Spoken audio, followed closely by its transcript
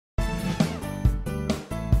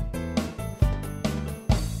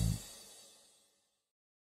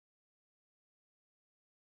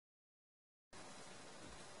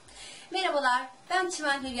Merhabalar, ben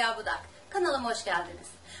cimenhulya. Kanalıma hoş geldiniz.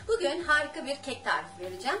 Bugün harika bir kek tarifi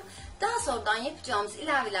vereceğim. Daha sonradan yapacağımız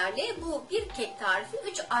ilavelerle bu bir kek tarifi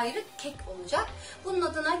 3 ayrı kek olacak. Bunun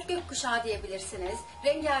adına gökkuşağı diyebilirsiniz,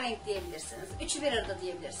 rengarenk diyebilirsiniz, üçü bir arada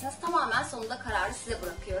diyebilirsiniz. Tamamen sonunda kararı size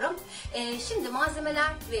bırakıyorum. Şimdi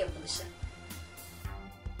malzemeler ve yapılışı.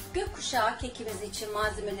 Gökkuşağı kekimiz için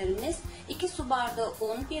malzemelerimiz 2 su bardağı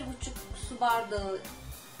un, 1,5 su bardağı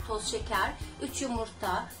toz şeker, 3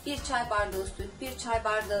 yumurta, 1 çay bardağı süt, 1 çay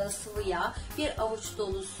bardağı sıvı yağ, 1 avuç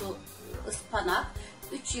dolusu ıspanak,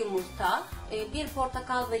 3 yumurta, 1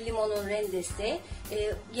 portakal ve limonun rendesi,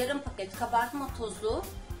 yarım paket kabartma tozu,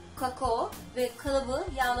 kakao ve kalıbı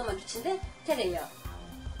yağlamak için de tereyağı.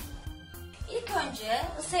 İlk önce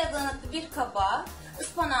ısıya dayanıklı bir kaba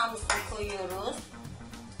ıspanağımızı koyuyoruz.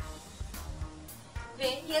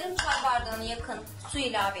 Ve yarım çay bardağına yakın su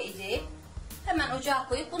ilave edip hemen ocağa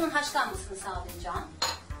koyup bunun haşlanmasını sağlayacağım.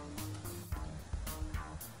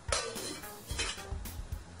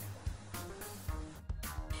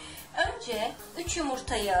 Önce 3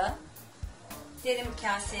 yumurtayı derin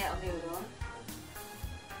kaseye alıyorum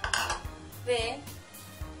ve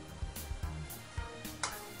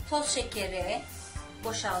toz şekeri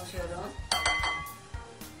boşaltıyorum.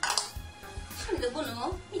 Şimdi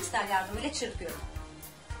bunu mikser yardımıyla çırpıyorum.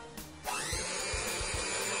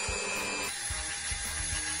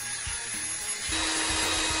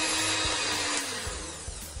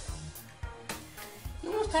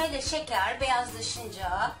 Yumurta ile şeker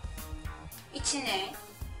beyazlaşınca içine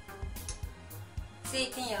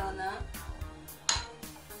zeytinyağını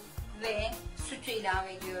ve sütü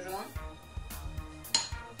ilave ediyorum.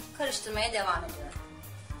 Karıştırmaya devam ediyorum.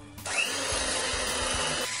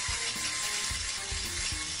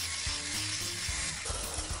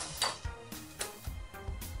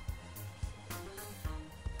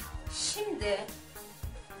 Şimdi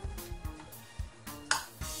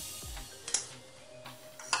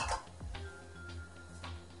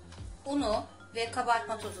unu ve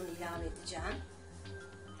kabartma tozunu ilave edeceğim.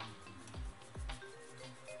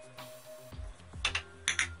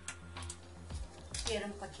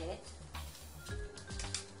 Yarım paket.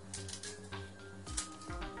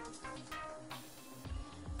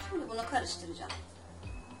 Şimdi bunu karıştıracağım.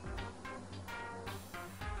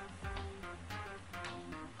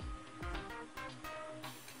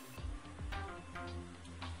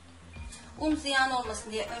 Un ziyan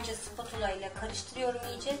olmasın diye önce spatula ile karıştırıyorum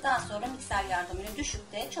iyice. Daha sonra mikser yardımıyla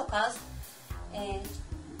düşükte çok az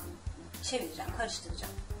çevireceğim,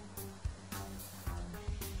 karıştıracağım.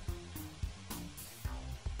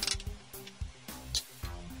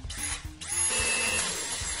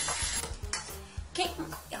 Kek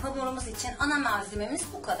hamurumuz için ana malzememiz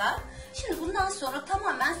bu kadar. Şimdi bundan sonra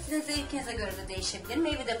tamamen sizin zevkinize göre de değişebilir.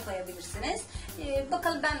 Meyve de koyabilirsiniz.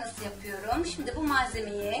 Bakalım ben nasıl yapıyorum. Şimdi bu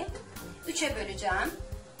malzemeyi 3'e böleceğim.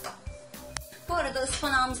 Bu arada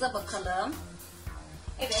ıspanağımıza bakalım.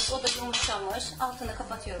 Evet, o da yumuşamış. Altını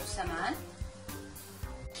kapatıyoruz hemen.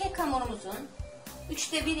 Kek hamurumuzun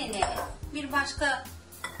 3'te 1'ini bir başka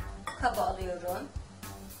kaba alıyorum.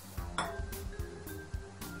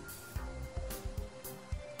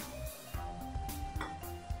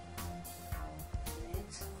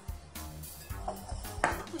 Evet.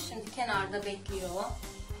 Bu şimdi kenarda bekliyor.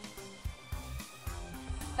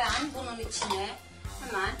 Ben bunun içine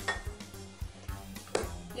hemen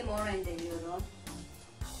limon rendeliyorum.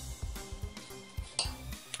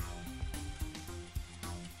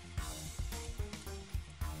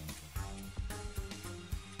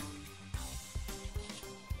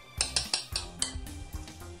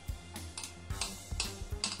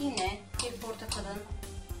 Yine bir portakalın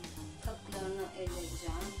kabuklarını elde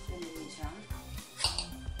edeceğim, rendeleyeceğim.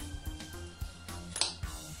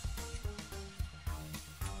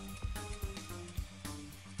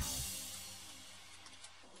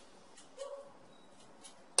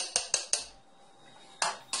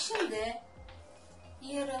 Şimdi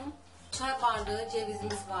yarım çay bardağı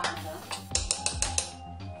cevizimiz vardı.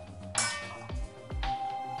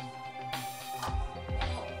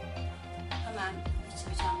 Hemen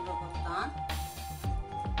geçireceğim robottan.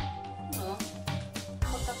 Bunu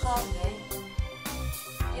portakal ve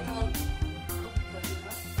limon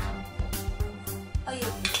kabuklarını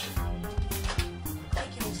ayırdım.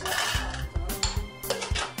 İkinci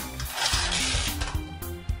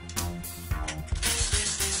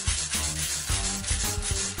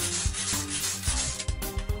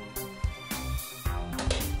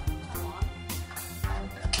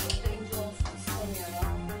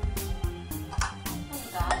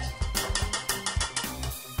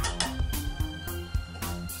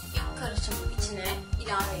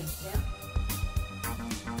ilave ettim.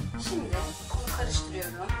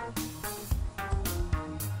 karıştırıyorum.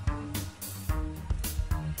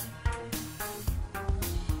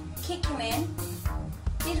 Kekimin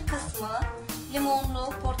bir kısmı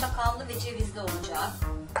limonlu, portakallı ve cevizli olacak.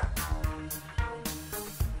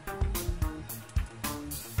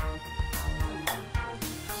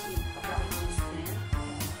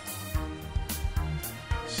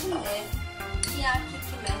 Şimdi diğer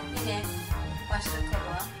kekimi yine başka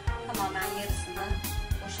kaba tamamen yarısını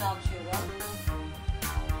boşaltıyorum.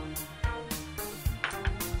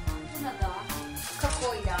 Buna da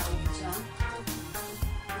kakao ilave edeceğim.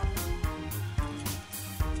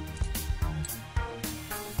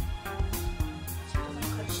 Şimdi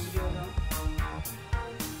bunu karıştırıyorum.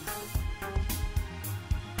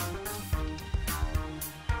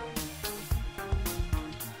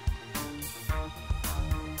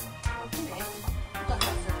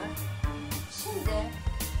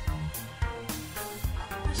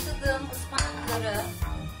 Ispanakları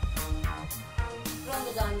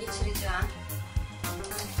rondodan geçireceğim.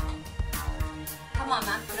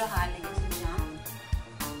 Tamamen püre haline getireceğim.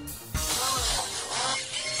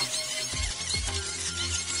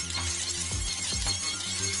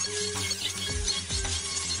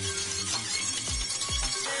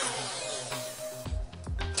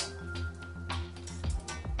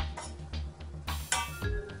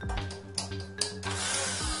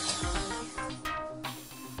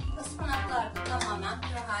 Tamamen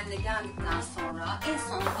püre haline geldikten sonra en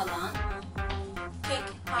son kalan kek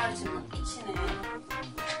harcının içine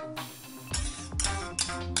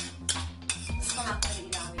ıspanakları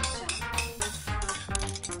ilave edeceğim.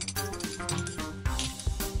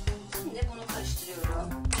 Şimdi bunu karıştırıyorum.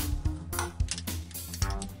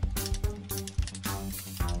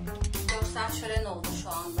 Görsel şölen oldu şu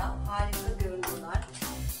anda. Harika görünüyorlar.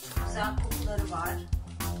 Çok güzel kokuları var.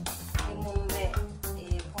 Limon ve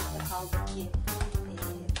portakaldaki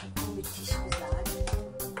müthiş güzel.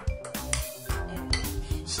 Evet.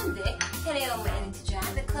 Şimdi tereyağımı eriteceğim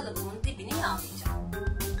ve kalıbımın dibini yağlayacağım.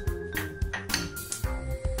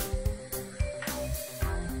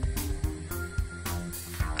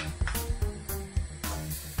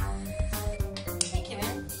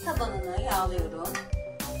 Kekimin tabanını yağlıyorum.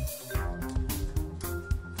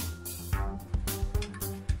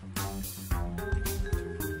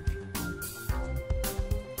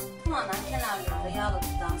 Tamamen kenarlarını da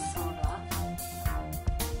yağladıktan sonra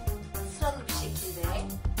sıralı bir şekilde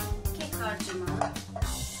kek harcımı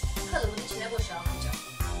kalıbın içine boşaltacağım.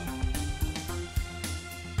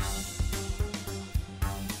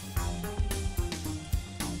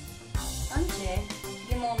 Önce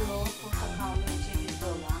limonlu, portakallı, cevizli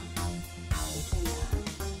olan kekinden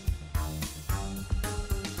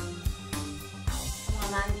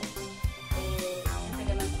tamamen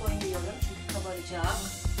tepeleme koymuyorum çünkü kabaracak.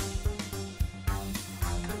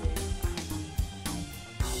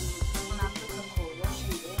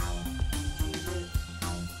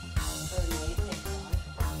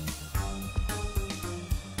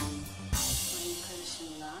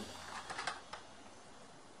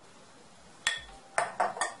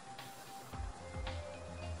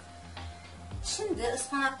 Şimdi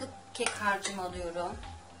ıspanaklı kek harcımı alıyorum.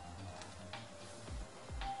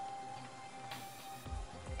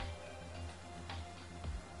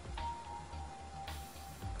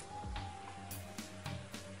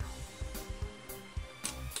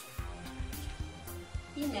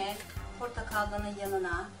 Yine portakallının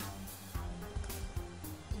yanına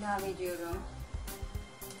ilave ediyorum.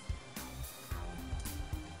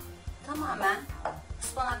 Tamamen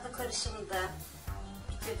ıspanaklı karışımı da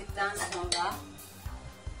bitirdikten sonra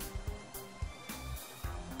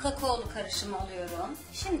kakaolu karışımı alıyorum.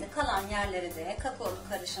 Şimdi kalan yerlere de kakaolu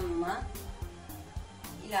karışımımı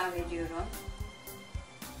ilave ediyorum.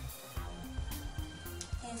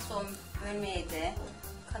 En son bölmeye de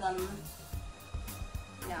kalanını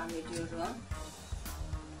ilave ediyorum.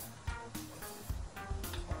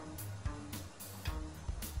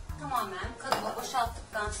 Tamamen kalıba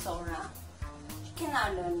boşalttıktan sonra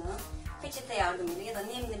kenarlarını peçete yardımıyla ya da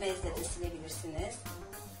nemli bezle de silebilirsiniz.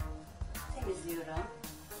 Temizliyorum.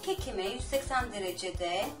 Kekimi 180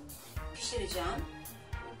 derecede pişireceğim.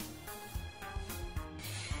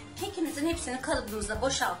 Kekimizin hepsini kalıbımıza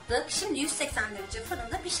boşalttık. Şimdi 180 derece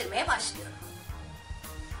fırında pişirmeye başlıyorum.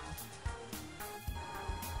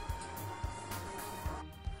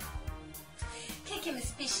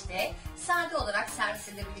 Kekimiz pişti. Sade olarak servis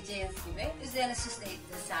edebileceğiniz gibi üzerine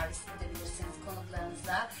süsleyip de servis edebilirsiniz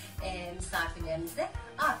konuklarınıza, misafirlerinize.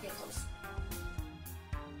 Afiyet olsun.